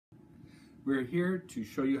We're here to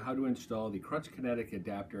show you how to install the Krutch Kinetix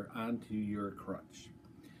adapter onto your crutch.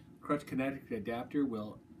 Krutch Kinetix adapter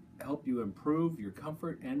will help you improve your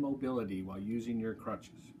comfort and mobility while using your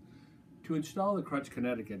crutches. To install the Krutch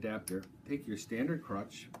Kinetix adapter, take your standard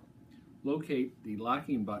crutch, locate the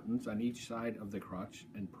locking buttons on each side of the crutch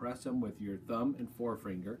and press them with your thumb and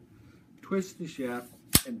forefinger, twist the shaft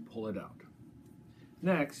and pull it out.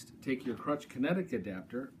 Next, take your Krutch Kinetix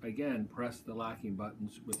adapter, again press the locking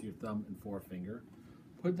buttons with your thumb and forefinger,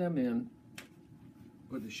 put them in,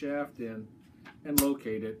 put the shaft in, and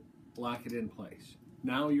locate it, lock it in place.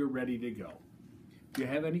 Now you're ready to go. If you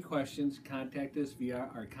have any questions, contact us via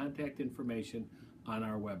our contact information on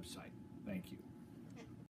our website. Thank you.